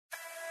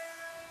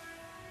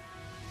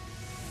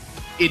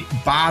it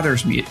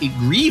bothers me. It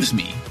grieves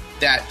me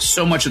that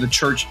so much of the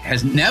church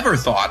has never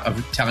thought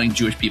of telling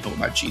Jewish people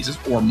about Jesus,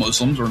 or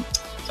Muslims, or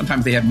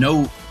sometimes they have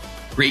no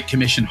Great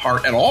Commission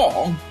heart at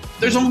all.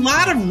 There's a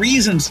lot of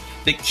reasons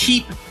that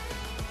keep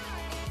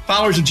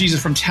followers of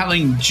Jesus from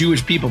telling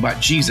Jewish people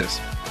about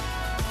Jesus.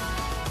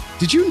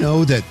 Did you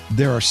know that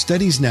there are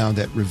studies now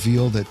that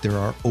reveal that there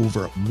are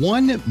over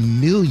 1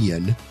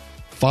 million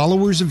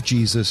followers of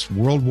Jesus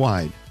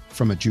worldwide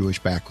from a Jewish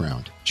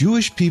background?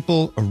 Jewish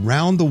people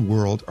around the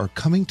world are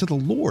coming to the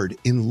Lord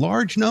in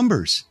large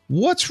numbers.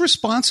 What's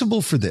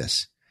responsible for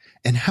this?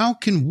 And how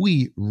can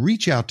we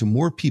reach out to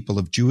more people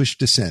of Jewish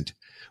descent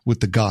with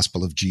the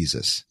gospel of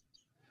Jesus?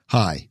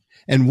 Hi,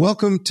 and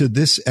welcome to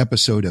this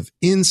episode of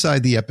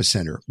Inside the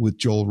Epicenter with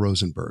Joel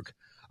Rosenberg,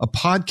 a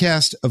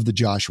podcast of the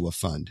Joshua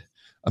Fund,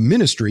 a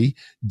ministry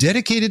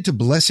dedicated to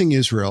blessing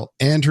Israel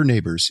and her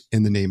neighbors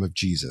in the name of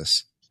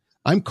Jesus.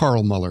 I'm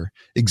Carl Muller,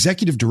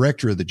 Executive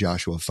Director of the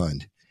Joshua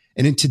Fund.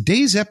 And in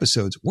today's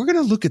episodes, we're going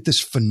to look at this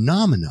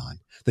phenomenon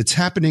that's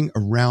happening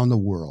around the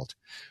world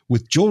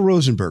with Joel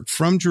Rosenberg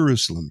from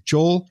Jerusalem.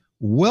 Joel,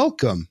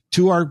 welcome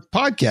to our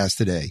podcast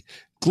today.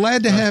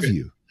 Glad to have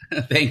you.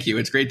 Thank you.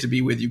 It's great to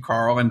be with you,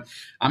 Carl. And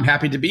I'm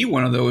happy to be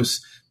one of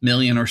those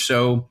million or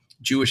so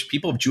Jewish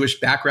people of Jewish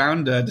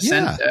background,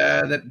 descent,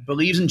 that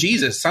believes in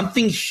Jesus.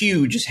 Something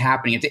huge is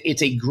happening.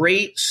 It's a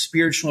great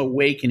spiritual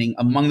awakening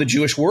among the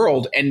Jewish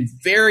world, and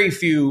very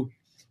few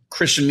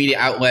Christian media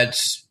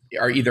outlets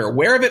are either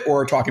aware of it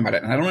or are talking about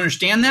it. And I don't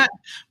understand that,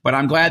 but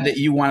I'm glad that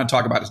you want to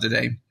talk about it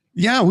today.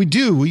 Yeah, we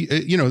do. We,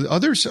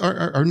 others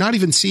are not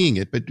even seeing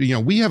it, but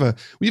we have a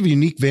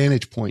unique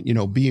vantage point,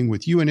 being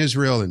with you in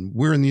Israel, and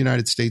we're in the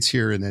United States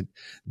here, and that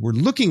we're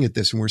looking at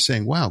this and we're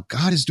saying, wow,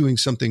 God is doing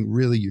something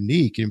really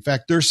unique. In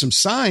fact, there's some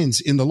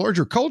signs in the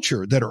larger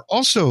culture that are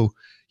also,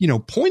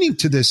 pointing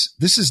to this.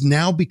 This is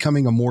now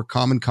becoming a more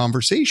common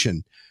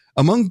conversation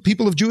among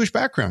people of Jewish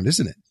background,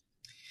 isn't it?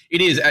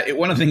 It is.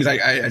 One of the things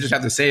I just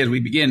have to say as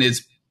we begin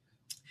is,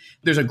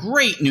 there's a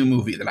great new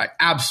movie that I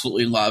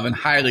absolutely love and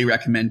highly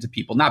recommend to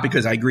people, not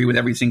because I agree with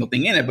every single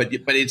thing in it,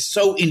 but it's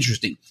so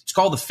interesting. It's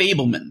called The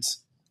Fabelmans.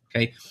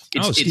 Okay.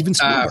 Steven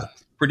Spielberg.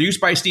 Produced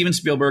by Steven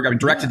Spielberg. I mean,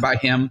 directed by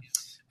him.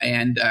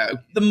 And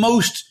the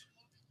most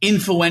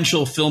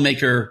influential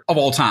filmmaker of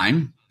all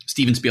time,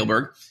 Steven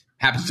Spielberg,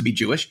 happens to be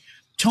Jewish.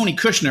 Tony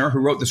Kushner, who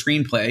wrote the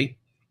screenplay,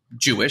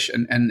 Jewish,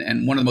 and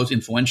one of the most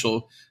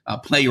influential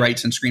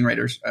playwrights and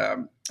screenwriters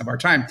of our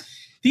time.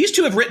 These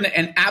two have written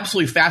an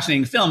absolutely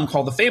fascinating film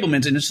called The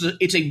Fabelmans, and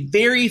it's a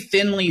very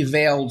thinly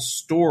veiled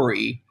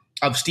story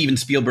of Steven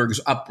Spielberg's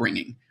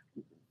upbringing.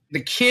 The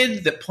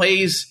kid that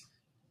plays,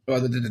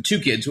 the two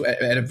kids who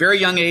at a very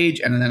young age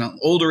and then an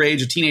older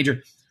age, a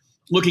teenager,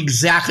 look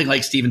exactly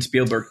like Steven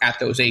Spielberg at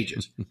those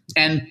ages.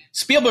 And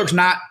Spielberg's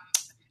not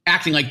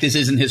acting like this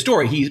isn't his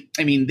story.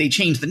 They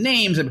changed the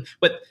names,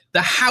 but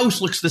the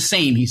house looks the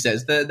same, he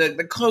says.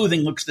 The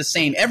clothing looks the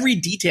same. Every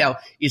detail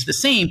is the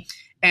same.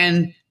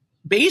 And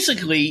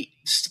basically,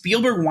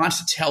 Spielberg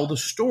wants to tell the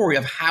story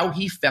of how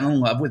he fell in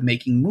love with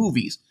making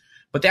movies.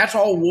 But that's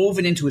all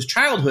woven into his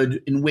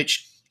childhood, in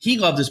which he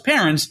loved his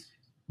parents,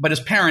 but his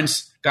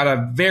parents got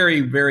a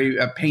very, very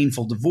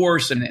painful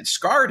divorce, and it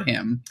scarred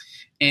him.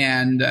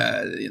 And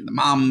the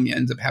mom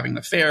ends up having an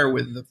affair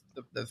with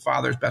the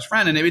father's best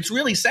friend. And it's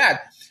really sad.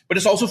 But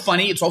it's also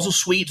funny. It's also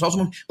sweet.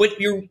 But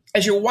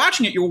as you're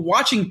watching it, you're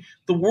watching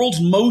the world's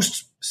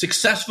most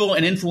successful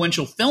and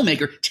influential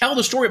filmmaker tell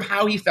the story of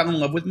how he fell in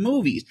love with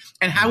movies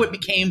and how it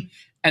became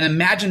an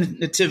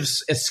imaginative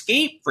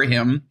escape for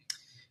him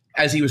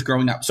as he was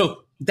growing up.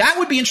 So that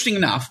would be interesting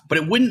enough, but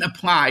it wouldn't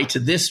apply to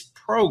this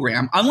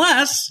program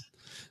unless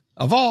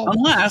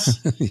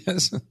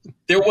yes,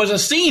 there was a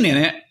scene in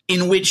it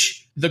in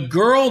which the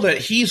girl that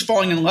he's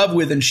falling in love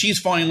with and she's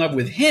falling in love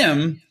with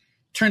him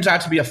turns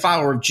out to be a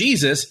follower of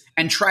Jesus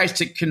and tries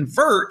to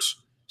convert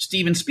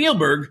Steven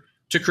Spielberg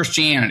to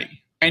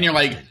Christianity. And you're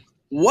like,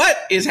 what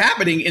is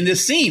happening in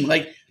this scene?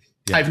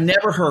 I've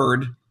never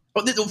heard.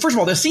 First of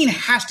all, the scene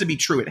has to be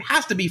true. It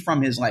has to be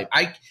from his life.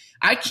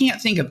 I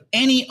can't think of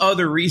any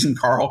other reason,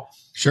 Carl,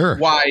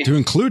 why to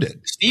include it.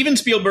 Steven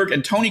Spielberg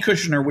and Tony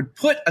Kushner would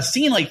put a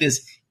scene like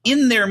this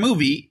in their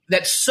movie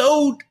that's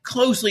so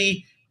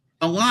closely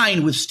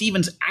aligned with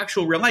Steven's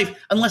actual real life,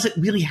 unless it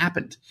really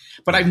happened.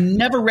 But I've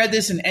never read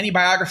this in any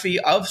biography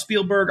of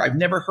Spielberg. I've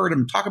never heard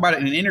him talk about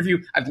it in an interview.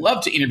 I'd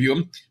love to interview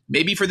him,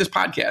 maybe for this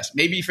podcast,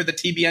 maybe for the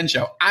TBN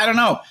show. I don't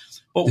know.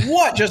 But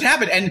what just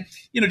happened? And,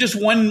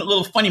 just one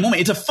little funny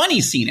moment. It's a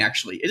funny scene,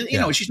 actually.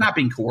 She's not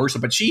being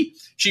coercive, but she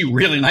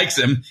really likes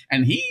him.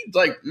 And he's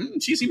like,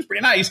 she seems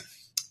pretty nice.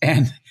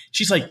 And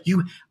she's like,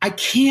 I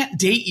can't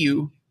date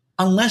you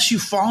unless you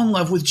fall in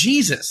love with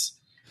Jesus.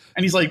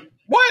 And he's like,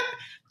 what?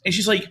 And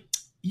she's like,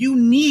 you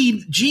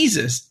need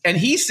Jesus. And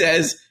he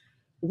says,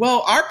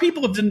 well, our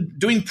people have been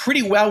doing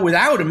pretty well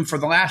without him for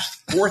the last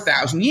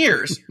 4,000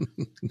 years.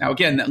 Now,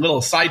 again, that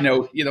little side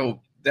note,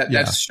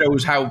 that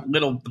shows how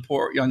little the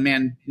poor young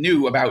man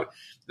knew about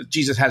that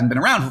Jesus hasn't been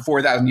around for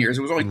 4,000 years.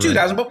 It was only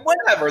 2,000, but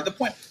whatever, the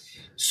point.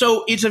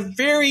 So it's a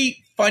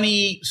very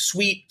funny,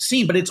 sweet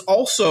scene, but it's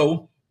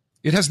also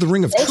It has the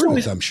ring of Also truth,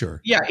 with- I'm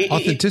sure. Yeah.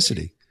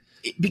 Authenticity.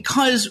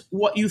 Because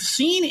what you've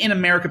seen in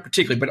America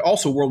particularly, but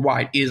also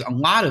worldwide, is a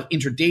lot of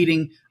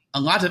interdating,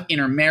 a lot of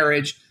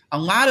intermarriage, a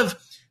lot of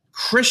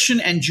Christian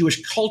and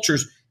Jewish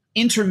cultures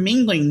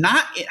intermingling,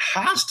 not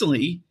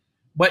hostilely,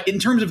 but in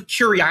terms of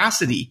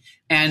curiosity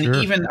and Sure.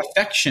 even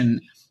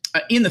affection.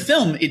 In the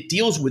film, it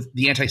deals with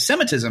the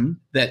anti-Semitism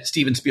that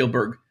Steven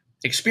Spielberg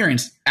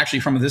experienced,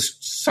 actually from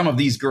some of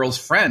these girls'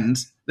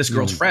 friends, this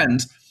girl's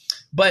friends.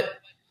 But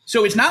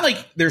so it's not like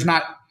there's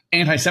not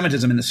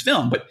anti-Semitism in this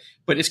film, but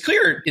it's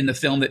clear in the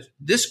film that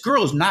this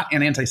girl is not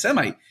an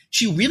anti-Semite.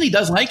 She really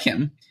does like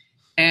him,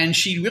 and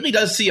she really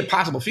does see a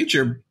possible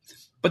future.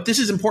 But this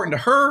is important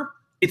to her.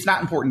 It's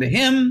not important to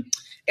him,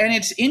 and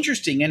it's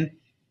interesting. And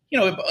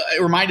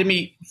it reminded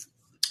me.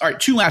 All right,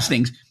 two last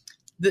things.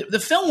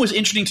 The film was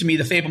interesting to me,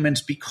 The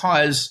Fabelmans,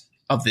 because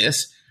of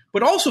this,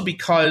 but also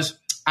because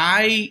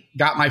I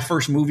got my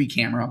first movie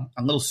camera,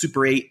 a little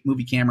Super 8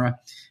 movie camera,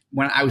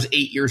 when I was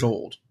 8 years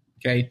old.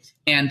 Okay.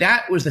 And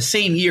that was the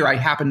same year I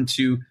happened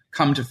to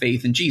come to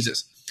faith in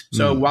Jesus.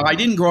 So while I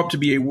didn't grow up to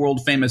be a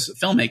world famous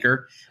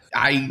filmmaker,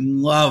 I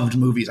loved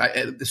movies.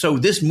 So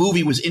this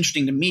movie was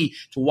interesting to me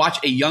to watch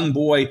a young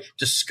boy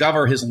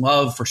discover his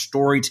love for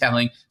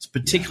storytelling,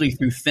 particularly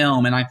through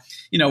film. And I'm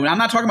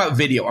not talking about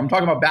video. I'm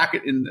talking about back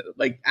in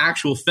like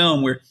actual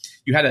film where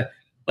you had to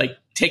like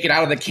take it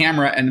out of the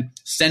camera and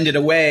send it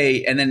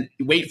away and then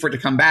wait for it to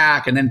come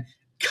back and then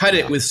cut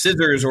it with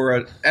scissors or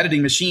an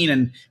editing machine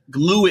and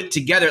glue it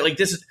together. Like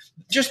this is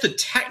just the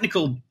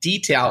technical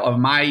detail of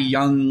my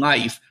young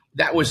life.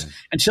 That was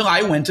until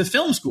I went to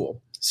film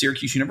school,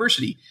 Syracuse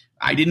University.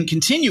 I didn't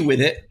continue with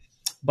it,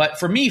 but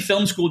for me,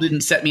 film school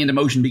didn't set me into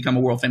motion to become a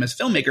world famous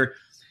filmmaker,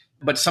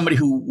 but somebody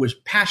who was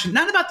passionate,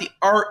 not about the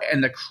art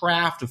and the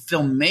craft of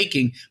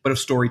filmmaking, but of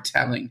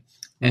storytelling.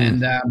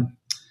 And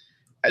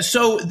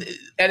so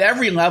at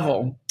every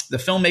level, the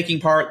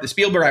filmmaking part, the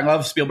Spielberg, I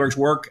love Spielberg's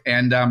work,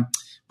 and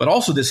but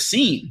also this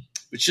scene,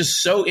 which is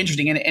so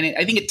interesting. And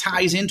I think it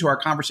ties into our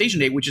conversation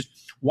today, which is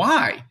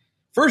why.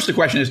 First, the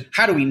question is,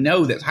 how do we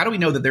know this? How do we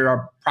know that there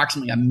are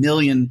approximately 1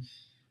 million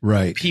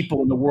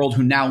people in the world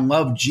who now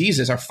love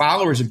Jesus, are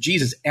followers of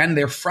Jesus, and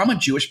they're from a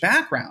Jewish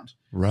background?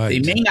 Right.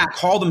 They may not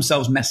call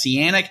themselves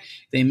Messianic.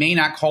 They may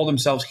not call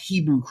themselves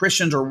Hebrew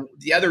Christians or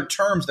the other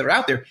terms that are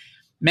out there.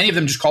 Many of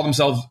them just call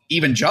themselves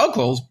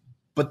evangelicals,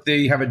 but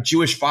they have a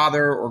Jewish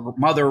father or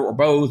mother or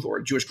both, or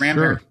a Jewish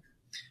grandparent. Sure.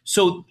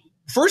 So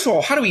first of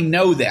all, how do we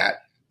know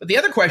that? But the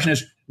other question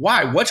is,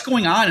 why? What's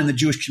going on in the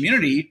Jewish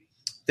community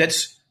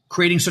that's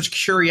creating such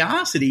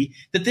curiosity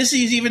that this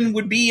even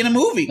would be in a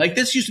movie? Like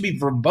this used to be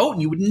verboten.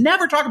 You would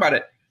never talk about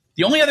it.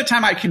 The only other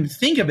time I can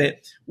think of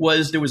it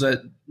was there was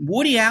a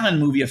Woody Allen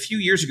movie a few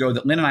years ago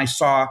that Lynn and I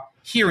saw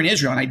here in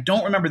Israel. And I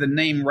don't remember the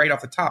name right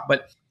off the top,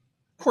 but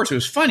of course it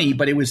was funny,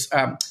 but it was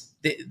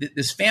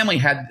this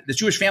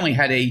Jewish family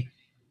had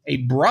a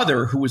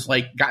brother who was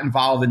like got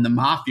involved in the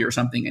mafia or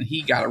something, and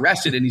he got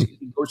arrested and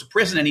he goes to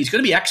prison and he's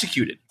going to be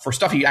executed for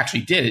stuff he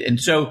actually did. And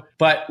so,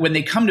 but when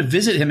they come to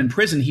visit him in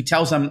prison, he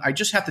tells them, I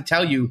just have to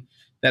tell you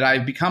that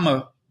I've become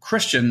a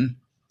Christian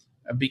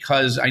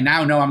because I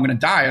now know I'm going to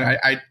die.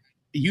 And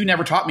you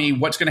never taught me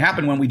what's going to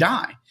happen when we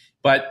die,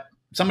 but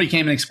somebody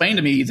came and explained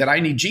to me that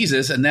I need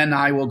Jesus and then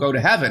I will go to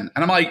heaven.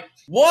 And I'm like,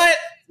 what?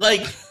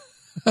 Like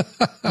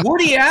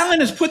Woody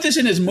Allen has put this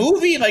in his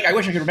movie? Like, I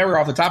wish I could remember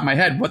off the top of my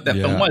head what that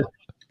film was.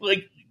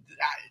 Like,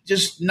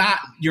 just not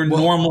your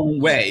normal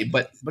way,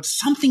 but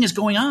something is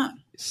going on.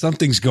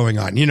 Something's going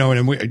on,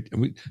 and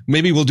we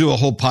maybe we'll do a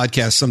whole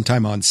podcast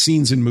sometime on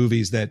scenes in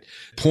movies that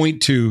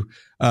point to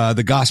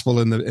the gospel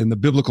and the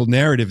biblical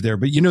narrative there.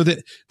 But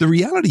that the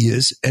reality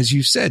is, as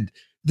you said,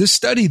 this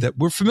study that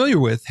we're familiar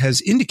with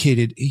has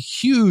indicated a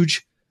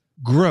huge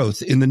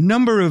growth in the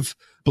number of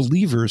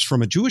believers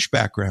from a Jewish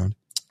background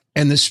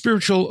and the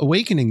spiritual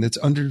awakening that's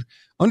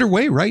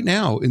underway right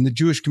now in the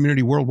Jewish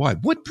community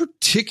worldwide. What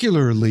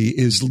particularly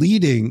is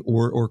leading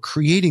or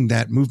creating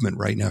that movement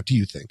right now, do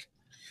you think?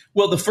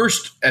 Well, the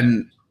first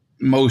and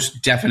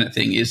most definite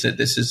thing is that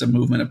this is a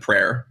movement of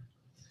prayer.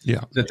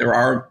 Yeah. That there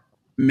are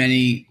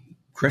many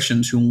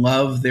Christians who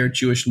love their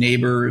Jewish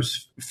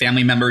neighbors,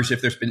 family members,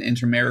 if there's been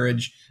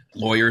intermarriage,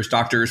 lawyers,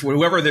 doctors,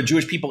 whoever the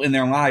Jewish people in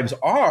their lives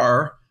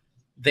are,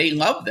 they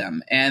love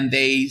them and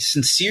they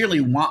sincerely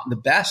want the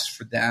best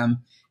for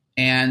them.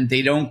 And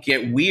they don't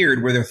get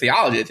weird with their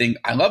theology. They think,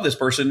 I love this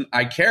person.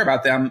 I care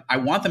about them. I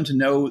want them to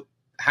know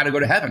how to go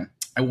to heaven.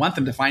 I want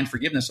them to find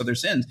forgiveness of their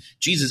sins.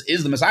 Jesus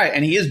is the Messiah,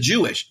 and he is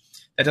Jewish.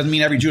 That doesn't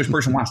mean every Jewish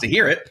person wants to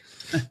hear it.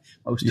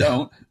 Most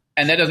don't.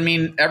 And that doesn't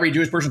mean every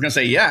Jewish person is going to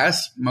say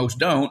yes. Most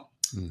don't.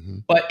 Mm-hmm.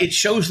 But it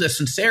shows the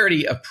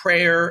sincerity of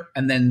prayer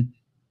and then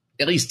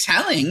at least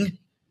telling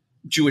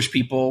Jewish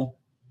people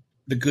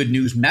the good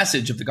news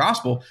message of the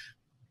gospel.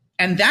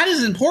 And that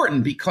is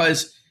important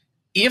because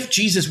if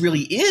Jesus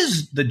really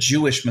is the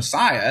Jewish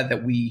Messiah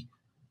that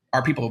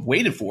our people have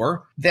waited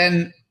for,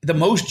 then the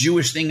most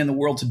Jewish thing in the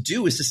world to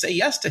do is to say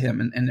yes to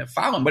him and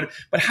follow him.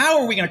 But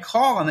how are we going to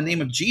call on the name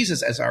of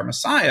Jesus as our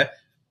Messiah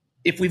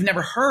if we've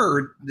never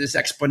heard this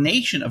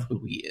explanation of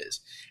who he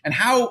is? And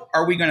how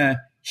are we going to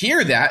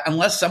hear that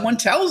unless someone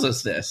tells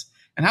us this.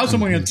 And how's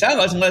someone going to tell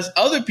us unless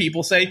other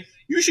people say,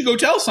 you should go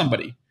tell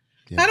somebody?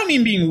 Yeah. I don't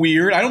mean being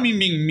weird. I don't mean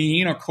being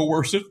mean or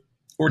coercive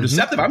or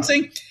deceptive. I'm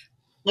saying,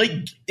 like,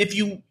 if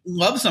you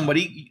love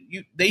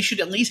somebody, they should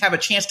at least have a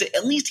chance to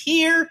at least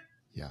hear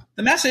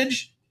the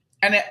message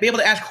and be able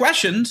to ask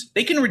questions.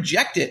 They can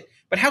reject it,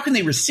 but how can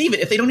they receive it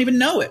if they don't even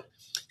know it?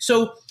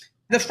 So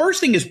the first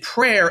thing is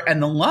prayer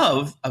and the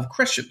love of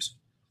Christians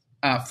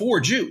for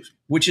Jews,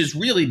 which is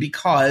really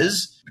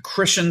because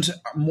Christians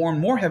more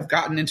and more have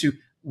gotten into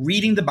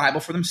reading the Bible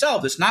for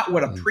themselves. It's not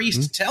what a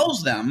priest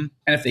tells them.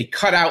 And if they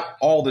cut out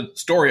all the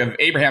story of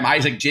Abraham,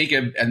 Isaac,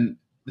 Jacob, and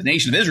the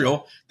nation of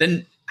Israel,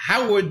 then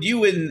how would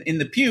you in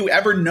the pew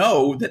ever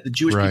know that the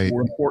Jewish people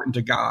were important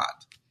to God?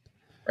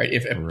 Right?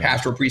 If a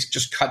pastor or priest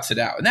just cuts it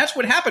out. And that's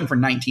what happened for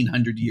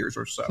 1900 years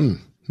or so.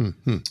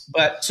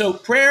 But so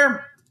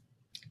prayer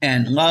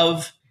and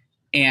love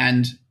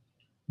and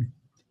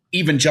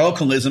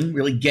evangelicalism,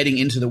 really getting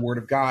into the Word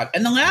of God.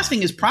 And the last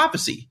thing is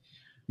prophecy.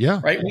 Yeah.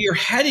 Right. We are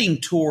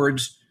heading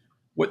towards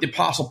what the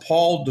Apostle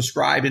Paul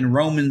described in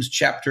Romans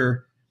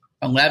chapter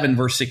 11,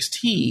 verse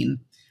 16.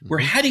 We're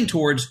heading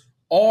towards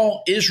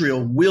all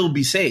Israel will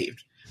be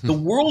saved. The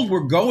world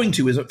we're going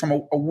to is from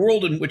a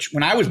world in which,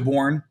 when I was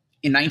born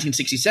in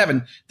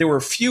 1967, there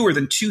were fewer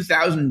than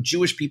 2,000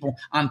 Jewish people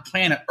on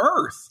planet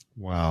Earth.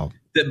 Wow.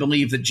 That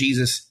believe that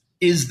Jesus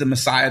is the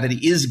Messiah, that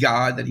he is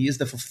God, that he is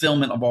the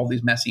fulfillment of all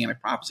these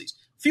messianic prophecies.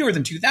 Fewer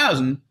than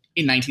 2,000.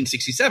 In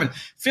 1967.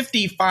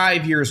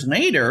 55 years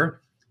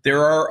later,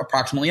 there are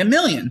approximately 1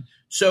 million.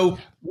 So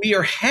we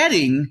are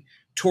heading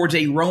towards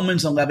a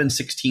Romans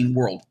 11:16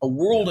 world, a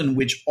world in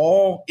which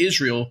all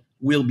Israel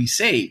will be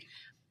saved.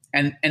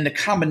 And the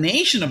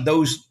combination of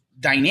those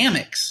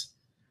dynamics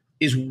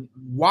is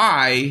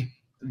why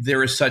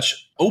there is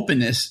such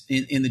openness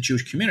in the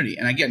Jewish community.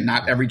 And again,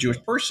 not every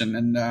Jewish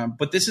person,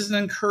 but this is an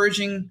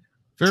encouraging,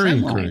 very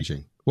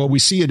encouraging. Well, we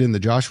see it in the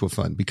Joshua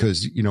Fund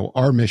because,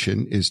 our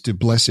mission is to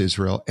bless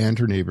Israel and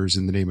her neighbors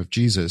in the name of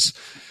Jesus.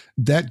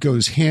 That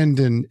goes hand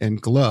in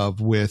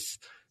glove with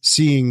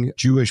seeing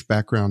Jewish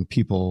background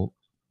people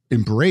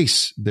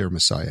embrace their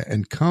Messiah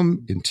and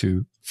come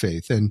into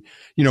faith. And,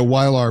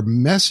 while our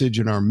message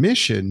and our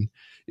mission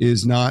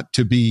is not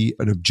to be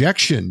an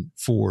objection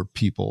for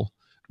people,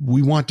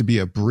 we want to be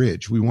a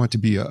bridge. We want to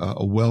be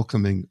a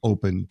welcoming,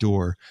 open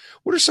door.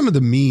 What are some of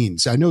the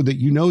means? I know that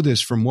you know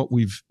this from what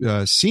we've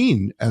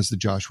seen as the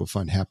Joshua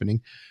Fund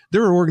happening.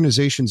 There are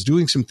organizations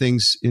doing some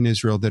things in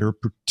Israel that are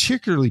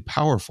particularly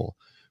powerful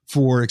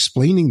for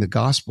explaining the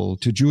gospel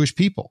to Jewish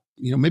people.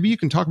 Maybe you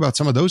can talk about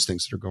some of those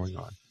things that are going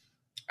on.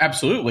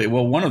 Absolutely.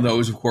 Well, one of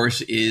those, of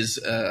course, is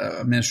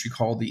a ministry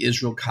called the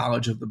Israel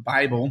College of the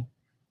Bible,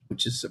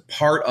 which is a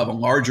part of a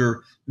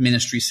larger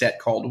ministry set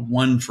called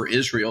One for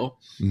Israel.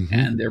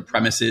 And their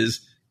premise is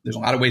there's a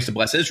lot of ways to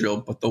bless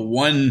Israel, but the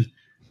one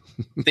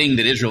thing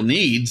that Israel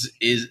needs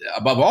is,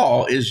 above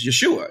all, is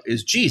Yeshua,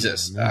 is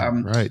Jesus.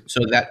 Right. So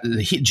that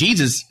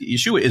Jesus,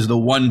 Yeshua, is the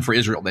one for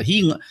Israel, that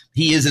he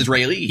is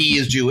Israeli, he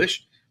is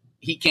Jewish.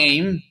 He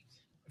came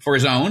for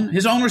his own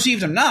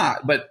received him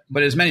not, but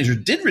as many as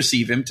did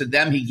receive him, to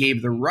them he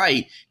gave the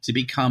right to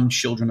become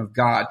children of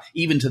God,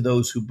 even to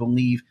those who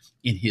believe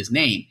in his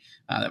name.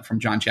 From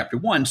John chapter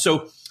 1.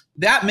 So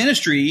that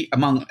ministry,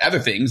 among other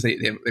things,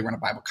 they run a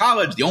Bible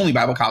college, the only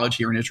Bible college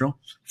here in Israel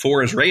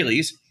for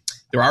Israelis.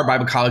 There are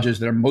Bible colleges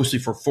that are mostly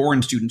for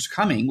foreign students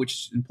coming, which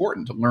is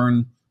important to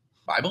learn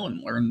Bible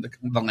and learn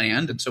the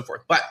land and so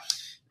forth. But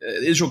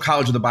Israel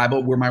College of the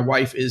Bible, where my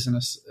wife is an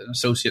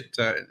associate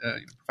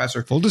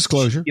professor. Full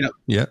disclosure.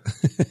 Yeah,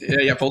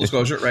 full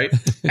disclosure, right?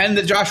 And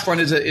the Josh Fund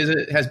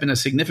has been a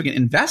significant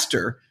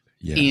investor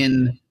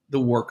in the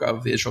work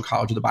of the Israel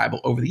College of the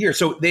Bible over the years.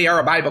 So they are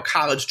a Bible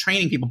college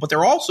training people, but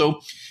they're also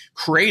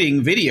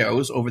creating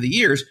videos over the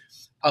years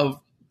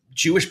of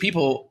Jewish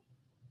people,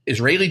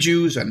 Israeli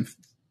Jews and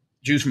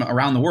Jews from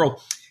around the world,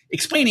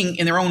 explaining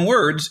in their own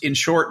words, in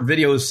short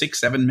videos,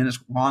 6-7 minutes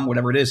long,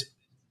 whatever it is,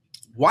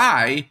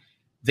 why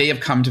they have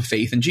come to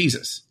faith in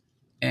Jesus.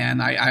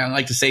 And I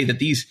like to say that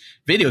these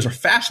videos are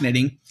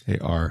fascinating. They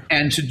are.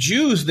 And to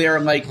Jews,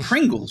 they're like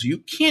Pringles. You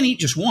can't eat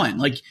just one.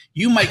 Like,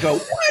 you might go,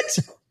 what?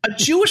 A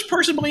Jewish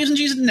person believes in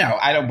Jesus? No,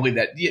 I don't believe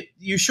that.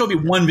 You show me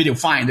one video,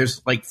 fine. There's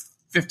like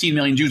 15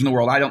 million Jews in the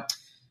world.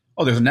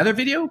 Oh, there's another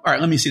video? All right,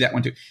 let me see that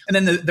one too. And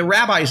then the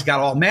rabbis got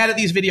all mad at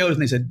these videos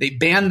and they said they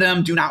banned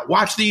them. Do not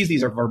watch these.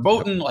 These are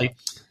verboten.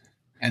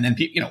 And then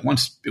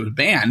once it was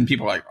banned,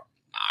 people were like,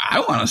 I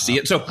want to see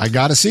it. So I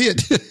got to see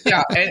it.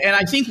 Yeah. And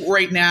I think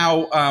right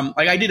now,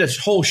 I did a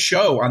whole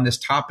show on this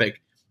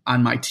topic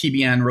on my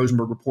TBN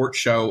Rosenberg Report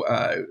show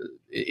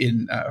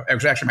it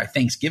was actually my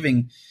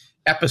Thanksgiving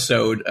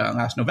episode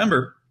last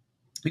November,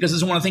 because this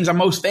is one of the things I'm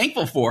most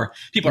thankful for.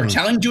 People are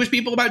telling Jewish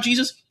people about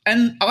Jesus,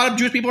 and a lot of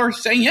Jewish people are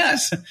saying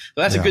yes. So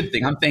that's a good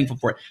thing. I'm thankful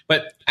for it.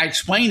 But I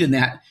explained in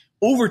that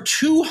over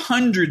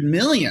 200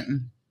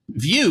 million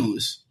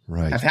views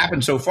have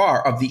happened so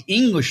far of the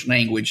English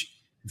language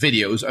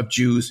videos of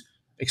Jews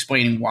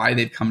explaining why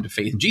they've come to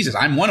faith in Jesus.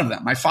 I'm one of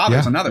them. My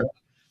father's another.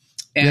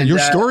 And your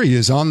story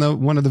is on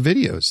one of the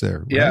videos there.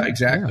 Right? Yeah,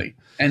 exactly.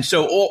 Yeah. And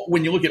so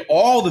when you look at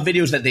all the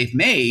videos that they've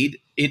made,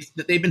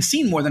 they've been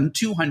seen more than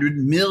 200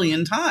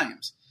 million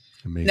times.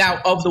 Amazing.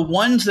 Now, of the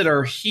ones that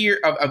are here,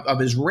 of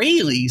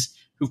Israelis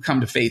who've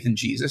come to faith in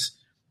Jesus,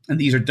 and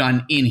these are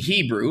done in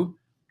Hebrew,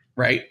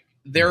 right?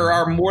 There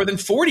are more than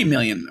 40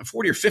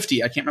 or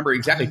 50, I can't remember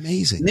exactly,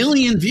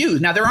 million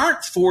views. Now, there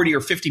aren't 40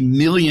 or 50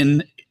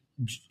 million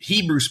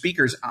Hebrew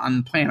speakers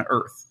on planet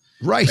Earth.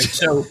 Right?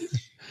 So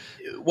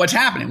what's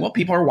happening? Well,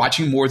 people are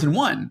watching more than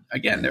one.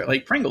 Again, they're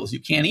like Pringles. You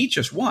can't eat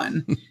just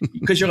one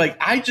because you're like,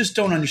 I just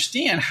don't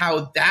understand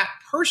how that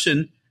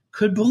person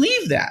could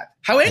believe that.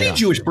 How any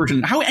Jewish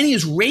person, how any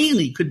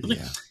Israeli could believe.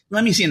 Yeah.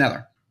 Let me see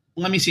another.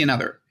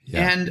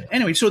 Yeah. And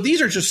anyway, so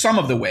these are just some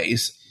of the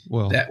ways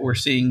that we're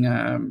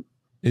seeing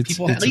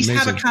people at least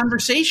have a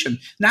conversation.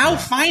 Now,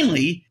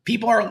 finally,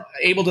 people are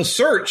able to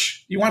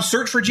search. You want to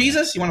search for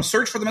Jesus? You want to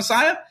search for the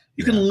Messiah?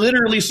 You can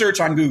literally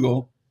search on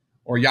Google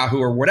or Yahoo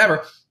or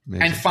whatever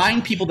and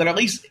find people that are at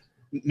least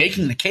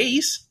making the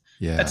case.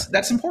 Yeah.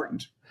 That's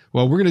important.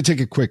 Well, we're going to take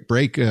a quick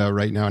break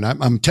right now. And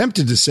I'm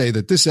tempted to say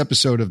that this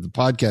episode of the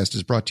podcast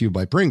is brought to you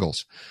by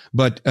Pringles.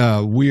 But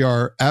we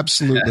are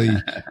absolutely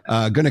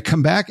going to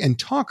come back and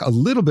talk a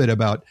little bit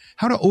about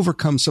how to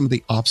overcome some of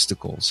the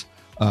obstacles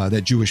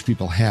that Jewish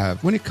people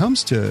have when it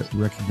comes to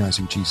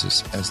recognizing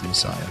Jesus as the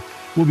Messiah.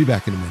 We'll be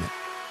back in a minute.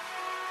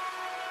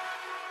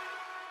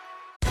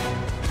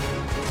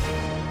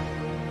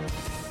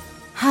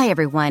 Hi,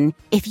 everyone.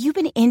 If you've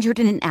been injured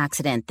in an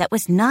accident that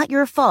was not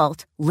your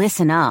fault,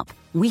 listen up.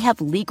 We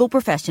have legal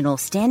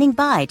professionals standing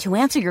by to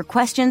answer your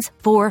questions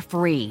for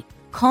free.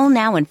 Call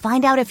now and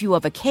find out if you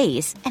have a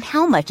case and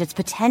how much it's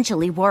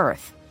potentially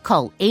worth.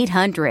 Call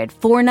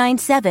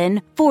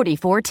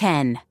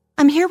 800-497-4410.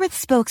 I'm here with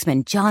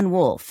spokesman John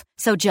Wolf.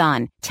 So,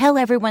 John, tell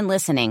everyone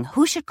listening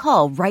who should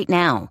call right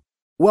now.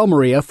 Well,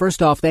 Maria,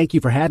 first off, thank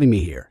you for having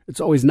me here.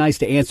 It's always nice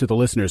to answer the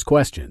listeners'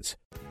 questions.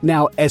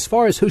 Now, as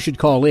far as who should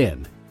call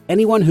in,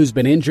 anyone who's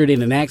been injured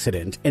in an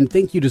accident and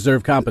think you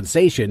deserve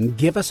compensation,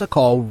 give us a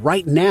call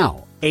right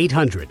now.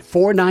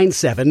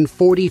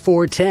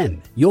 800-497-4410.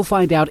 You'll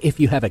find out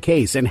if you have a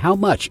case and how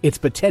much it's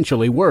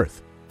potentially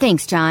worth.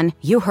 Thanks, John.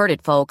 You heard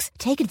it, folks.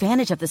 Take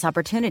advantage of this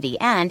opportunity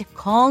and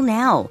call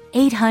now.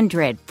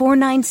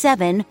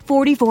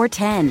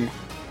 800-497-4410.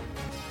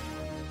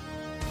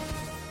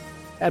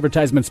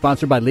 Advertisement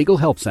sponsored by Legal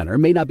Help Center.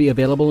 May not be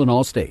available in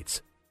all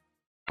states.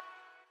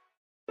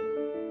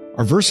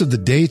 Our verse of the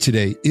day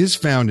today is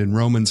found in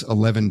Romans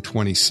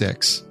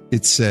 11:26.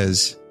 It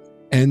says,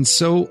 "And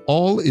so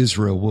all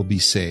Israel will be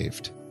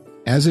saved.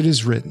 As it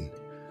is written,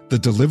 the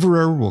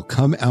deliverer will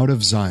come out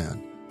of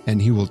Zion,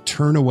 and he will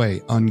turn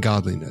away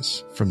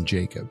ungodliness from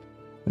Jacob."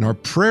 And our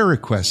prayer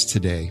requests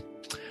today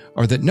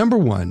are that, number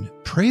one,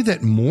 pray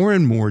that more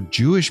and more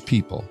Jewish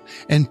people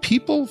and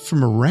people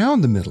from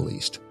around the Middle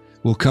East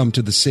will come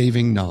to the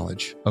saving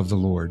knowledge of the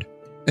Lord.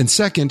 And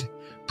second,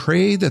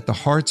 pray that the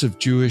hearts of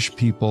Jewish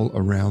people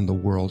around the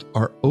world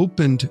are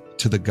opened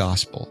to the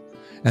gospel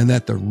and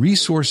that the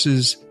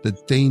resources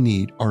that they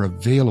need are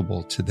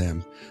available to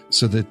them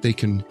so that they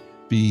can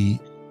be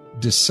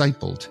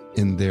discipled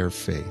in their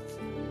faith.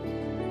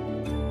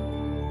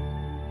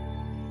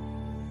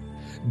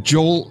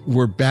 Joel,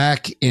 we're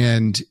back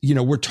and,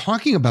 we're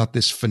talking about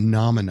this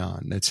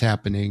phenomenon that's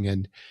happening.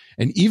 And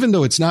even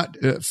though it's not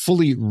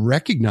fully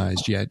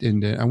recognized yet,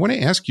 and I want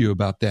to ask you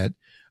about that,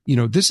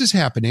 this is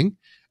happening.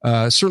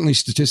 Certainly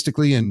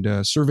statistically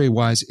and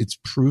survey-wise, it's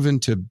proven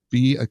to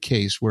be a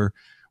case where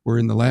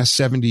in the last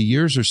 70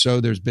 years or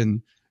so, there's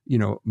been,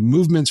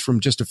 movements from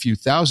just a few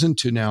thousand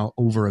to now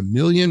over 1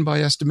 million by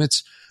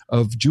estimates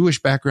of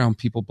Jewish background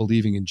people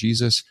believing in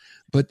Jesus.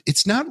 But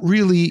it's not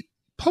really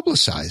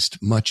publicized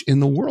much in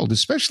the world,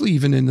 especially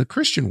even in the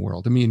Christian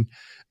world. I mean,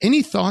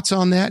 any thoughts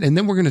on that? And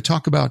then we're going to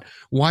talk about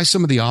why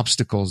some of the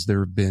obstacles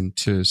there have been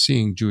to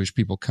seeing Jewish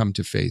people come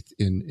to faith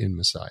in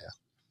Messiah.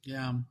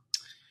 Yeah.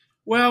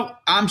 Well,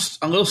 I'm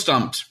a little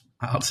stumped,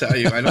 I'll tell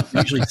you. I don't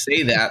usually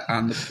say that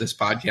on this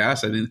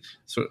podcast. I mean,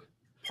 so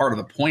part of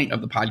the point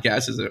of the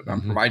podcast is that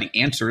I'm providing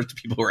answers to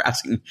people who are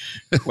asking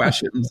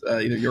questions,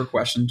 either your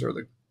questions or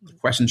the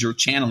questions you're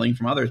channeling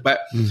from others. But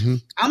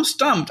I'm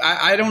stumped.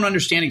 I don't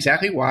understand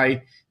exactly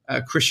why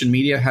Christian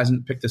media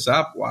hasn't picked this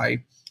up,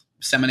 why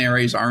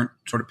seminaries aren't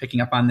sort of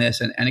picking up on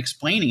this and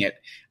explaining it.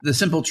 The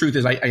simple truth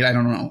is I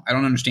don't know. I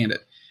don't understand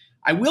it.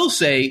 I will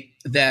say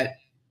that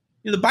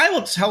the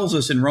Bible tells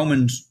us in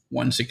Romans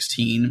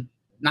 1:16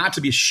 not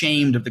to be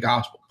ashamed of the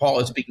gospel. Paul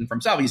is speaking for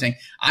himself. He's saying,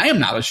 I am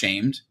not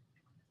ashamed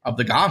of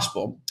the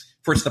gospel,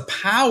 for it's the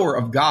power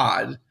of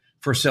God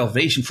for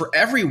salvation for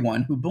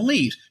everyone who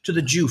believes, to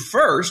the Jew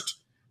first,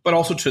 but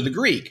also to the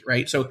Greek,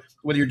 right? So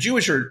whether you're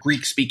Jewish or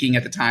Greek speaking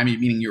at the time,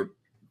 meaning you're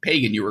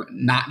pagan, you were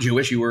not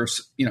Jewish, you were,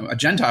 a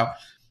Gentile.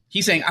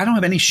 He's saying, I don't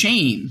have any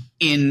shame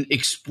in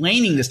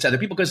explaining this to other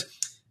people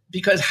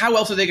because how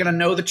else are they going to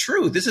know the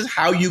truth? This is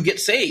how you get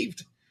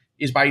saved,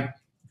 is by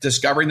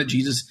discovering that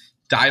Jesus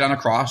died on a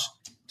cross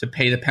to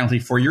pay the penalty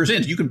for your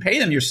sins. You can pay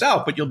them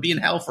yourself, but you'll be in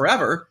hell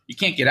forever. You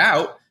can't get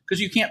out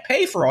because you can't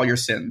pay for all your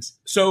sins.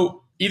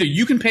 So either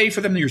you can pay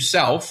for them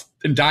yourself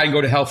and die and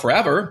go to hell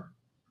forever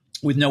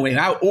with no way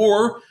out,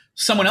 or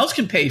someone else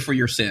can pay for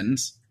your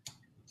sins.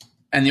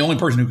 And the only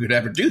person who could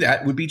ever do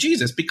that would be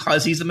Jesus,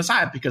 because he's the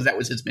Messiah, because that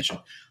was his mission.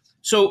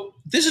 So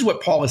this is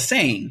what Paul is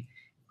saying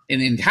in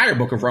the entire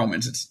book of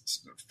Romans.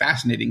 It's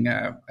fascinating,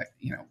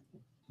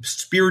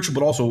 spiritual,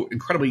 but also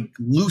incredibly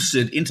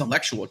lucid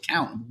intellectual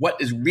account of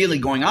what is really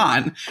going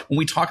on when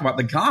we talk about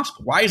the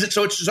gospel. Why is it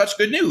such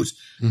good news?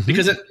 Mm-hmm.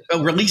 Because it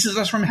releases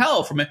us from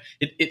hell.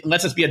 It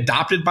lets us be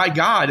adopted by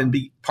God and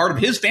be part of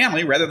his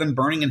family rather than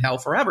burning in hell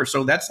forever.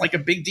 So that's like a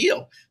big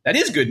deal. That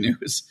is good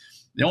news.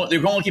 There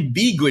can only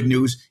be good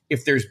news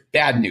if there's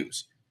bad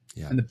news.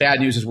 Yeah. And the bad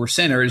news is we're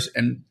sinners,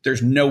 and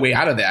there's no way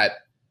out of that.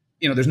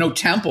 There's no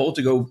temple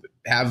to go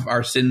have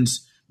our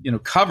sins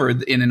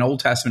covered in an Old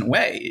Testament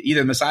way.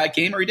 Either Messiah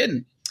came or he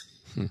didn't.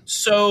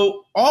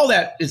 So all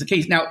that is the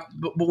case. Now,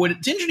 but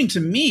what's interesting to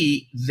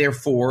me,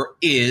 therefore,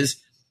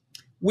 is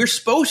we're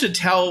supposed to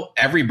tell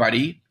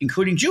everybody,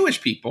 including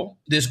Jewish people,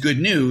 this good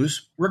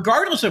news,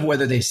 regardless of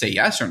whether they say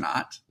yes or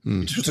not.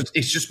 It's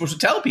just supposed to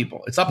tell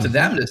people. It's up to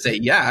them to say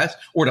yes,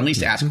 or to at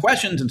least ask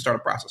questions and start a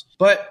process.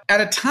 But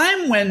at a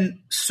time when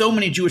so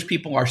many Jewish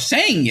people are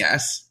saying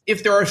yes,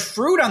 if there are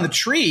fruit on the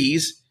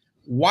trees,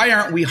 why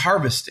aren't we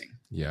harvesting?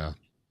 Yeah.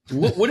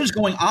 What is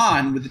going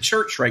on with the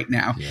church right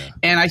now? Yeah.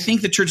 And I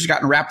think the church has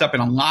gotten wrapped up in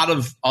a lot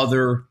of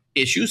other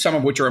issues, some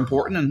of which are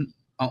important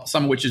and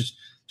some of which is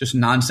just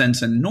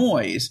nonsense and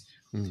noise.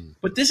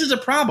 But this is a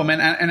problem.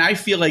 And I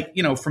feel like,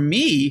 for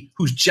me,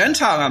 who's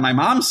Gentile on my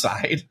mom's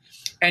side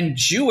and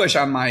Jewish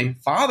on my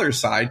father's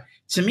side,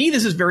 to me,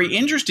 this is very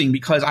interesting,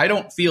 because I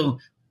don't feel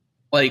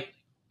like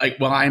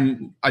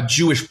I'm a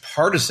Jewish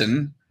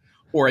partisan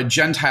or a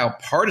Gentile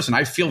partisan.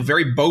 I feel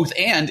very both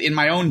and in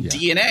my own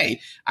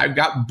DNA. I've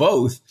got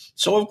both.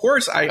 So, of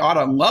course, I ought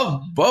to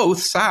love both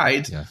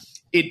sides. Yeah.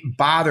 It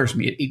bothers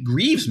me. It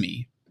grieves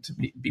me, to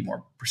be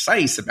more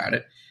precise about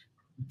it,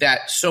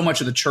 that so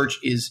much of the church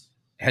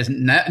has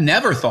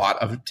never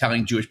thought of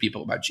telling Jewish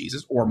people about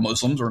Jesus, or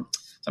Muslims, or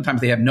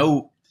sometimes they have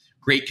no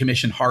Great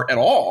Commission heart at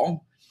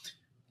all,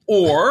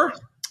 or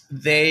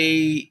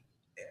they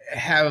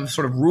have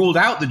sort of ruled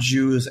out the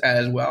Jews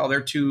as, well,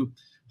 they're too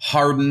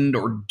hardened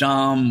or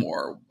dumb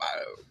or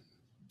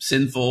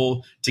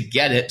sinful to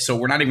get it, so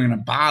we're not even going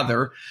to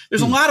bother.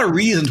 There's a lot of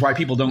reasons why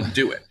people don't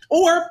do it.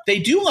 Or they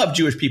do love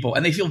Jewish people,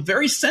 and they feel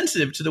very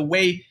sensitive to the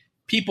way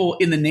people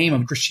in the name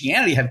of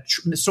Christianity have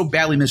so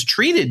badly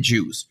mistreated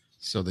Jews.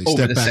 So they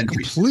step back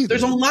completely.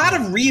 There's a lot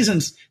of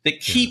reasons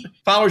that keep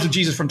followers of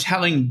Jesus from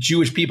telling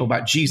Jewish people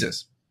about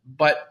Jesus,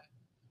 but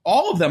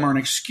all of them are an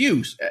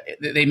excuse.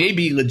 They may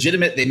be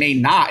legitimate, they may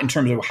not in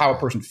terms of how a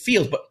person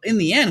feels, but in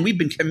the end, we've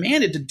been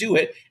commanded to do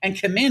it, and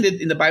commanded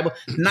in the Bible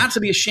not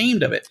to be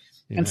ashamed of it.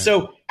 Yeah. And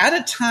so at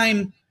a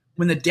time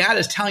when the data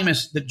is telling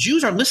us that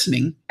Jews are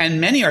listening and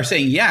many are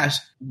saying yes,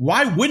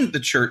 why wouldn't the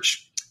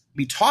church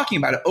be talking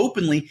about it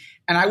openly?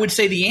 And I would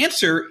say the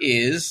answer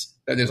is,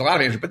 there's a lot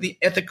of answers, but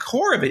at the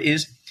core of it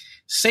is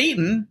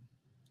Satan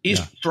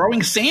is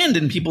throwing sand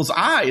in people's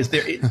eyes.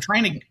 They're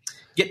trying to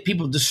get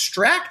people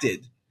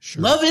distracted.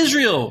 Sure. Love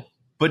Israel,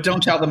 but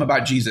don't tell them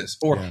about Jesus.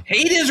 Or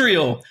hate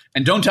Israel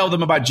and don't tell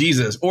them about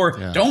Jesus. Or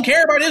don't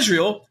care about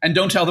Israel and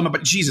don't tell them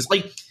about Jesus.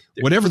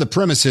 Whatever the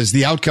premise is,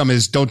 the outcome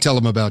is don't tell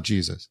them about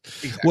Jesus.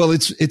 Exactly. Well,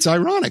 it's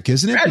ironic,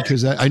 isn't it? Tragic.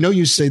 Because I know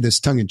you say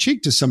this tongue in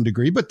cheek to some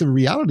degree, but the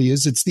reality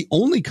is it's the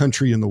only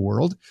country in the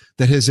world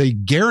that has a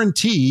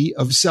guarantee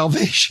of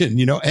salvation,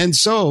 and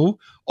so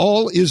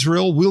all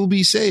Israel will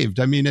be saved.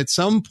 I mean, at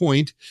some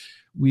point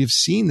we have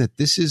seen that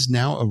this is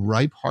now a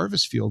ripe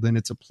harvest field, and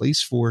it's a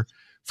place for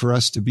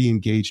us to be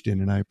engaged in.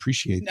 And I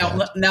appreciate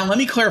that. Now, let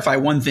me clarify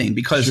one thing,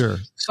 because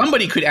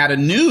somebody could add a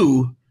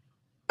new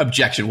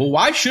objection. Well,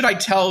 why should I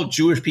tell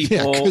Jewish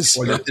people or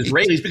the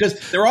Israelis? Because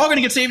they're all going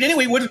to get saved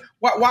anyway.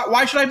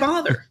 Why should I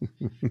bother?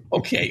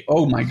 Okay.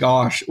 Oh my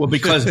gosh. Well,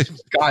 because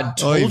God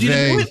told you to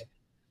do it.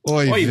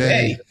 Oy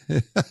vey.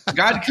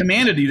 God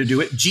commanded you to do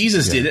it.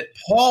 Jesus did it.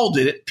 Paul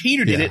did it.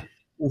 Peter did it.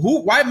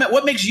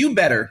 What makes you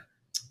better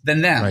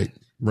than them?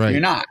 Right. You're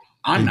not.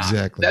 I'm not.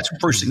 That's the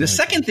first thing. The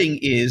second thing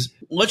is,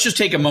 let's just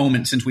take a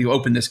moment, since we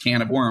opened this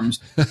can of worms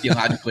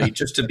theologically,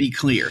 just to be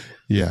clear.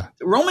 Yeah.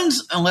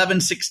 Romans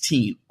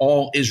 11:16,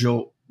 all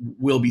Israel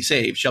will be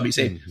saved, shall be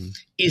saved,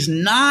 is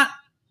not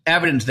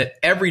evidence that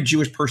every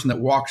Jewish person that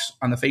walks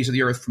on the face of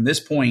the earth from this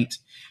point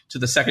to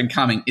the second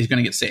coming is going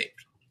to get saved.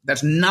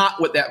 That's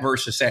not what that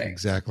verse is saying.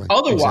 Exactly.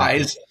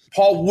 Otherwise,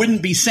 Paul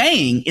wouldn't be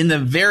saying in the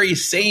very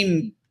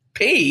same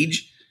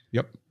page,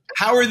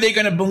 how are they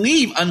going to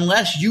believe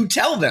unless you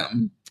tell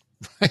them?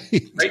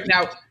 Right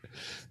now,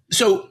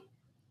 so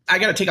I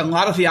got to take a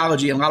lot of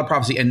theology and a lot of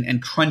prophecy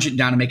and crunch it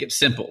down and make it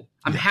simple.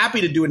 I'm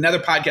happy to do another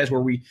podcast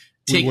where we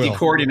take the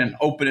accordion and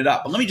open it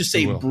up. But let me just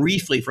say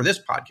briefly for this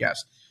podcast,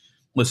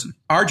 listen,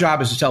 our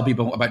job is to tell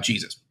people about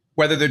Jesus,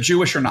 whether they're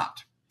Jewish or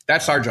not.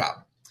 That's our job.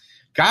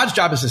 God's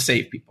job is to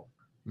save people.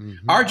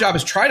 Our job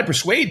is to try to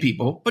persuade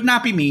people, but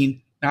not be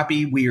mean, not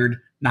be weird,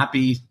 not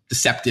be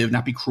deceptive,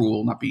 not be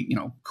cruel, not be,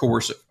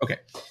 coercive. Okay.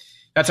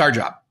 That's our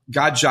job.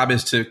 God's job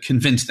is to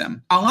convince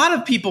them. A lot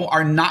of people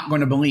are not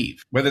going to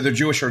believe, whether they're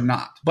Jewish or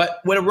not. But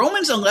what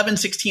Romans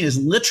 11:16 is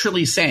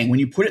literally saying, when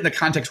you put it in the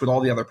context with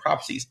all the other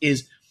prophecies,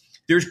 is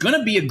there's going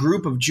to be a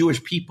group of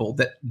Jewish people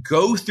that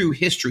go through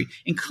history,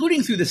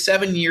 including through the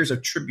 7 years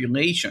of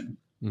tribulation,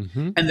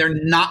 and they're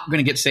not going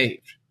to get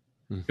saved.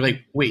 You're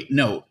like, wait,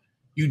 no,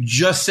 you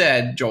just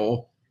said,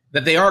 Joel,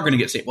 that they are going to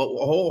get saved. Well,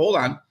 hold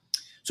on.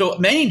 So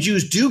many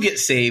Jews do get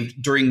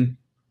saved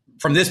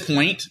from this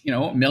point,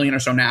 a million or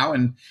so now,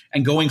 and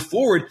going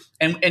forward.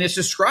 And it's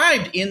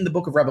described in the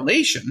book of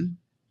Revelation,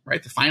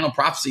 right, the final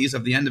prophecies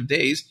of the end of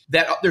days,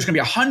 that there's going to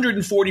be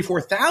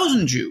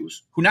 144,000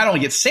 Jews who not only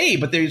get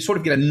saved, but they sort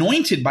of get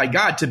anointed by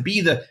God to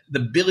be the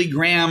Billy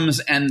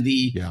Grahams and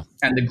the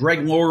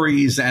Greg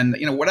Laurie's and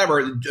whatever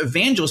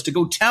evangelists to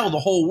go tell the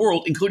whole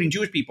world, including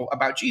Jewish people,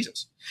 about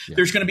Jesus. Yeah.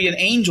 There's going to be an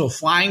angel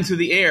flying through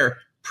the air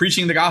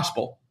preaching the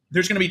gospel.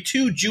 There's going to be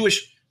 2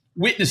 Jewish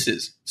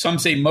witnesses. Some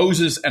say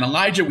Moses and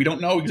Elijah. We don't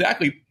know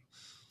exactly.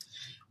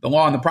 The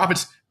law and the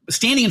prophets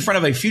standing in front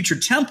of a future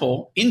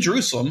temple in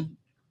Jerusalem,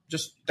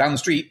 just down the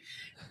street,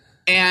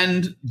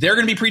 and they're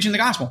going to be preaching the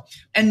gospel.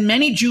 And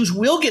many Jews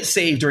will get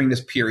saved during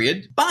this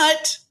period,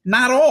 but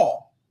not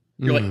all.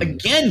 You're like,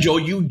 again, Joe,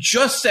 you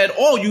just said,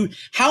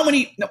 how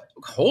many? No,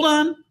 hold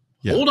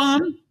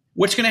on.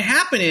 What's going to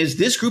happen is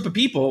this group of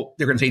people,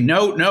 they're going to say,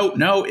 no,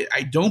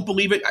 I don't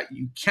believe it.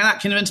 You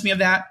cannot convince me of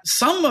that.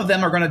 Some of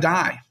them are going to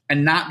die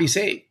and not be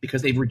saved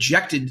because they've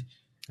rejected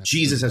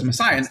Jesus as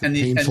Messiah.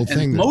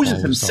 And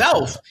Moses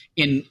himself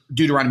in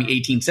Deuteronomy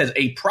 18 says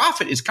a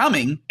prophet is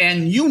coming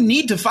and you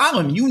need to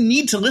follow him. You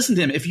need to listen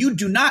to him. If you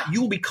do not,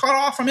 you will be cut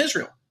off from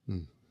Israel.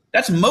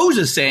 That's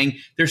Moses saying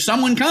there's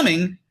someone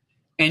coming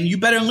and you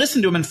better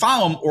listen to him and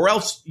follow him or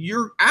else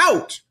you're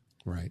out.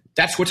 Right.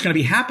 That's what's going to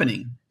be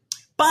happening.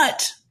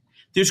 But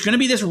there's going to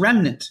be this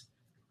remnant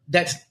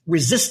that's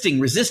resisting.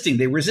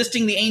 They're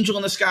resisting the angel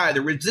in the sky.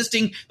 They're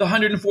resisting the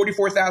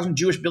 144,000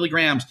 Jewish Billy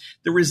Grahams.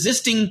 They're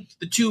resisting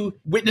the 2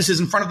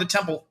 witnesses in front of the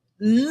temple.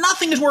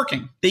 Nothing is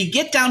working. They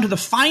get down to the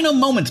final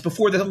moments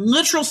before the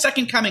literal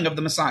second coming of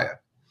the Messiah,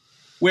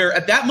 where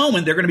at that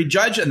moment they're going to be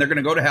judged and they're going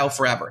to go to hell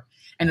forever.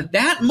 And at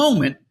that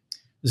moment,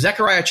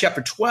 Zechariah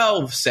chapter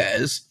 12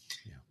 says,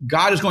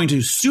 God is going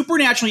to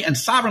supernaturally and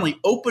sovereignly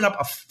open up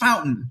a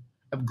fountain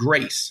of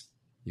grace.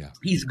 Yeah.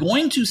 He's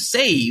going to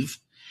save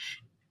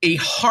a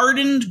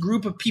hardened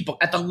group of people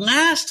at the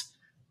last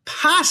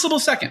possible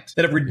second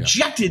that have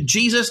rejected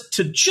Jesus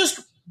to just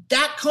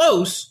that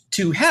close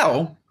to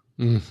hell,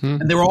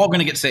 and they're all going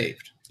to get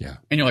saved. Yeah.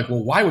 And you're like,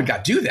 well, why would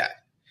God do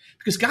that?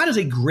 Because God is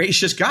a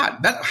gracious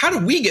God. How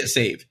do we get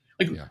saved?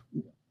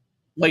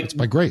 It's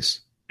by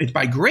grace. It's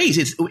by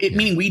grace.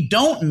 Meaning we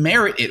don't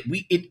merit it.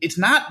 It's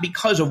not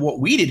because of what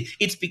we did.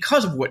 It's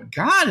because of what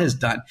God has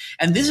done.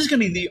 And this is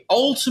going to be the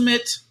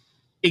ultimate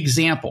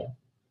example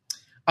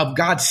of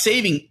God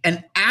saving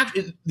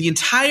the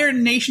entire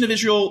nation of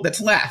Israel that's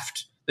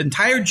left, the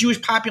entire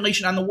Jewish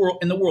population in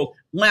the world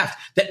left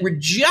that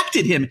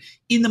rejected him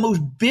in the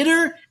most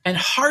bitter and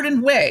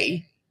hardened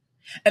way,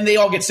 and they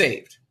all get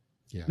saved.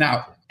 Yeah.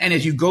 Now, and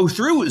as you go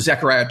through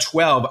Zechariah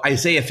 12,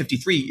 Isaiah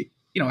 53,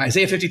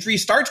 Isaiah 53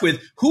 starts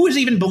with, who has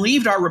even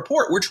believed our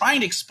report? We're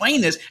trying to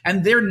explain this,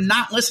 and they're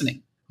not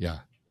listening. Yeah.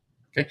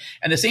 Okay.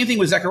 And the same thing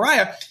with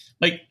Zechariah,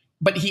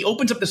 but he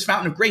opens up this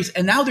fountain of grace,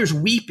 and now there's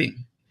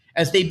weeping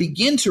as they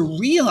begin to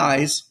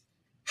realize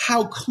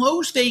how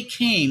close they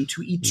came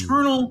to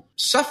eternal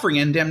suffering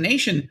and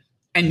damnation,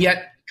 and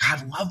yet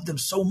God loved them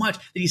so much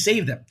that he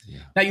saved them. Yeah.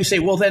 Now you say,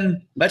 well,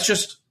 then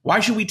why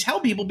should we tell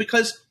people?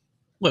 Because,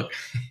 look,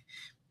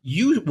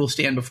 you will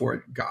stand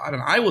before God,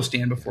 and I will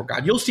stand before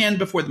God. You'll stand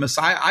before the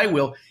Messiah, I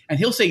will, and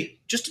he'll say,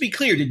 just to be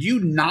clear, did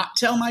you not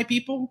tell my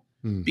people?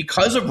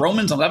 Because of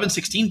Romans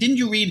 11:16? Didn't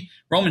you read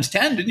Romans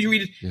 10? Didn't you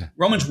read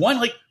Romans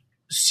 1?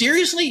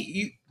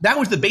 Seriously, that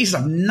was the basis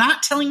of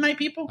not telling my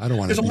people? I don't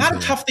want. There's a lot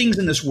of tough things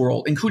in this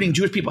world, including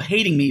Jewish people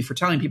hating me for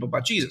telling people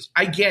about Jesus.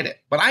 I get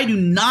it. But I do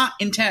not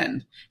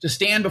intend to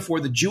stand before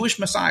the Jewish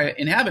Messiah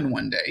in heaven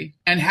one day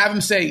and have him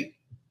say,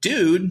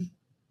 dude,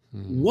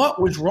 what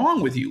was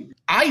wrong with you?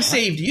 I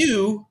saved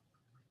you.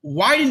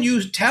 Why didn't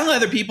you tell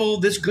other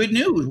people this good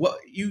news? What,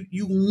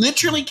 you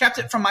literally kept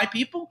it from my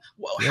people?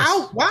 Well, yes.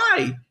 How?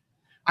 Why?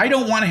 I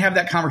don't want to have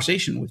that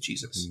conversation with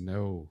Jesus.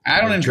 No.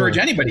 I don't encourage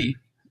anybody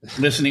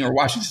listening or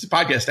watching this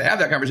podcast to have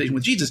that conversation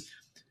with Jesus.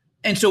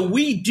 And so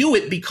we do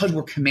it because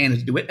we're commanded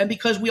to do it and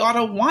because we ought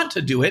to want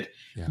to do it,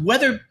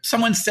 whether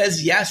someone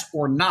says yes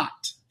or not.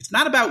 It's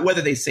not about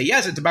whether they say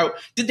yes. It's about,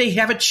 did they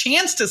have a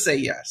chance to say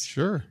yes?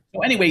 Sure.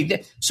 So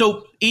anyway,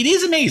 so it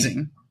is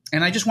amazing.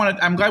 And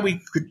I'm glad we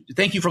could,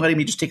 thank you for letting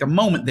me just take a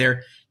moment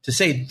there to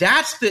say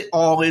that's the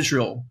all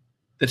Israel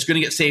that's going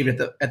to get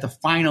saved at the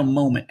final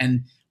moment.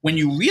 And when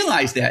you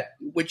realize that,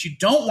 what you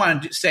don't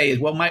want to say is,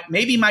 well,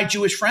 maybe my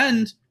Jewish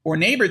friend or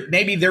neighbor,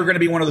 maybe they're going to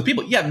be one of those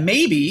people. Yeah,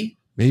 maybe.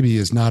 Maybe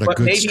is not a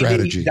good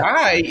strategy. Maybe they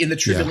die in the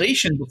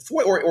tribulation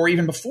before, or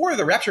even before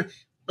the rapture.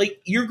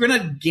 You're going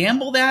to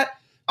gamble that.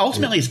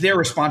 Ultimately, it's their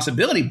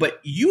responsibility, but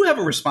you have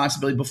a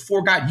responsibility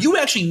before God. You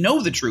actually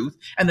know the truth,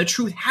 and the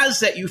truth has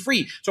set you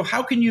free. So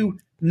how can you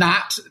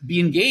not be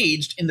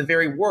engaged in the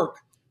very work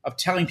of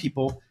telling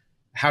people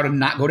how to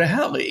not go to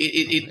hell.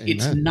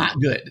 It's not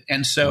good.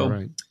 And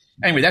so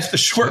anyway, that's the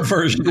short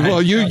version.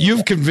 Well,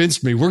 you've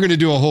convinced me. We're going to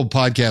do a whole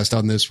podcast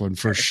on this one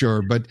for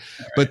sure. But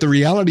the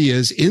reality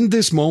is, in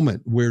this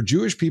moment where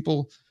Jewish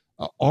people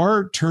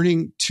are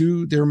turning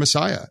to their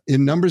Messiah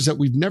in numbers that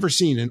we've never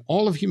seen in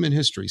all of human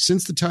history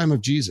since the time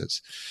of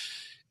Jesus,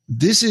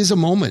 this is a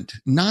moment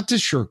not to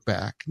shirk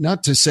back,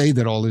 not to say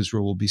that all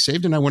Israel will be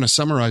saved. And I want to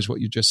summarize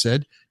what you just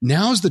said.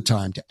 Now's the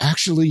time to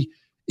actually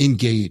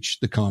engage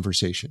the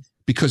conversation,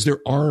 because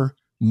there are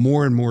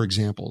more and more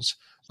examples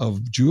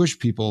of Jewish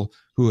people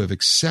who have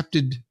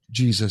accepted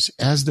Jesus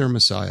as their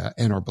Messiah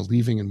and are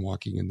believing and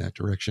walking in that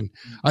direction.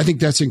 I think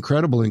that's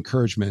incredible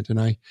encouragement.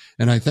 And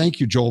I thank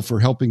you, Joel, for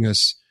helping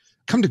us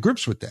come to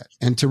grips with that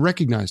and to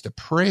recognize, to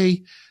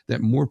pray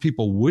that more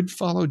people would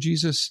follow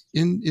Jesus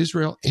in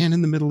Israel and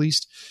in the Middle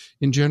East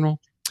in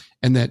general.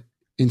 And that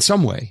in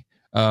some way,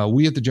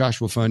 we at the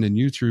Joshua Fund and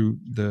you through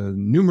the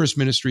numerous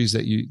ministries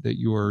that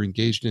you are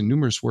engaged in,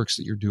 numerous works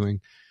that you're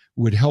doing,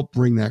 would help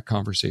bring that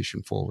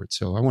conversation forward.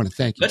 So I want to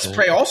thank you. Let's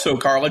pray also,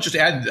 Carl. Let's just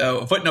add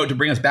a footnote to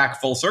bring us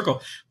back full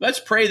circle. Let's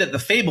pray that the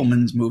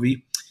Fabelmans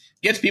movie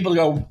gets people to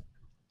go,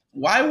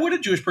 why would a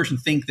Jewish person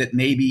think that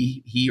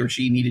maybe he or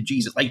she needed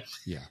Jesus? Like,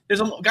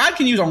 God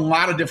can use a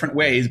lot of different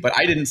ways, but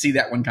I didn't see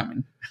that one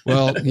coming.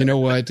 Well, you know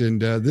what? And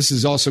this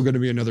is also going to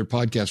be another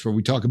podcast where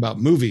we talk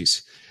about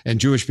movies and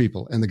Jewish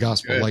people and the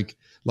gospel. Good.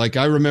 Like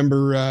I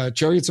remember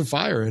Chariots of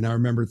Fire, and I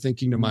remember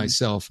thinking to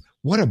myself,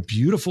 what a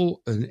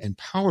beautiful and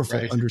powerful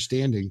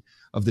understanding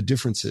of the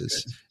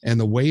differences and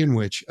the way in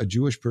which a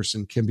Jewish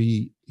person can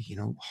be,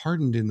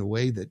 hardened in the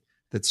way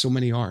that so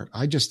many are.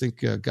 I just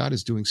think God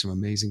is doing some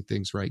amazing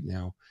things right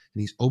now,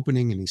 and he's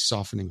opening and he's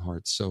softening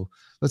hearts. So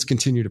let's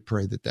continue to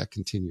pray that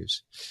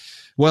continues.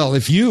 Well,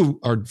 if you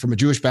are from a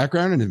Jewish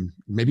background, and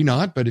maybe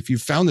not, but if you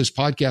found this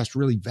podcast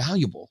really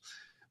valuable,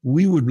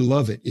 we would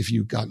love it if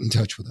you got in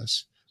touch with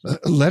us.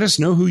 Let us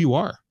know who you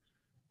are.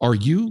 Are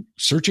you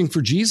searching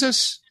for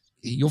Jesus?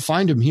 You'll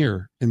find him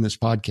here in this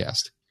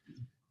podcast.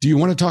 Do you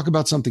want to talk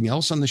about something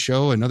else on the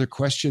show? Another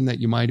question that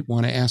you might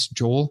want to ask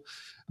Joel?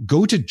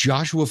 Go to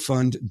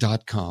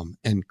joshuafund.com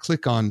and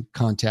click on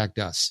Contact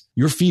Us.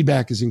 Your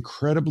feedback is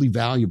incredibly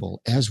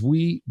valuable as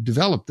we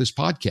develop this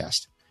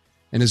podcast.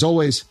 And as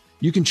always,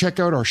 you can check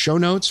out our show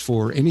notes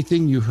for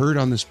anything you heard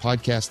on this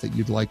podcast that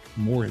you'd like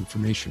more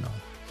information on.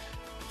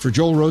 For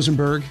Joel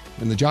Rosenberg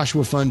and the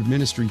Joshua Fund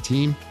Ministry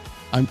team,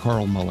 I'm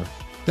Carl Muller.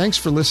 Thanks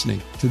for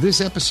listening to this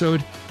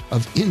episode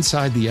of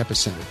Inside the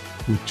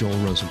Epicenter with Joel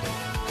Rosenberg.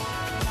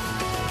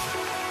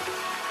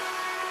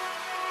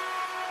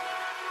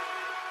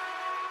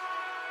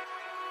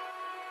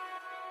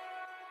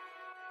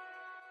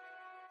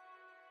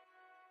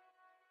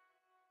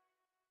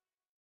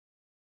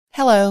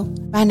 Hello,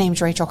 my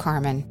name's Rachel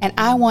Carmen, and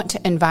I want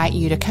to invite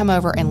you to come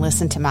over and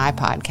listen to my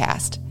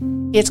podcast.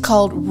 It's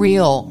called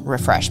Real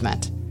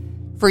Refreshment.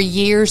 For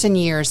years and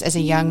years as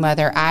a young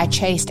mother, I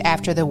chased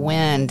after the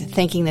wind,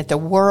 thinking that the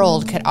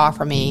world could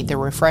offer me the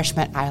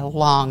refreshment I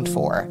longed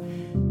for.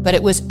 But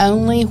it was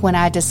only when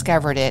I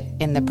discovered it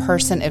in the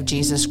person of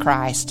Jesus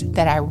Christ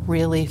that I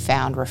really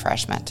found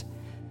refreshment.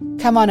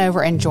 Come on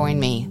over and join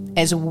me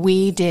as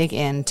we dig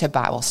into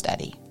Bible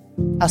study.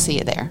 I'll see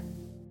you there.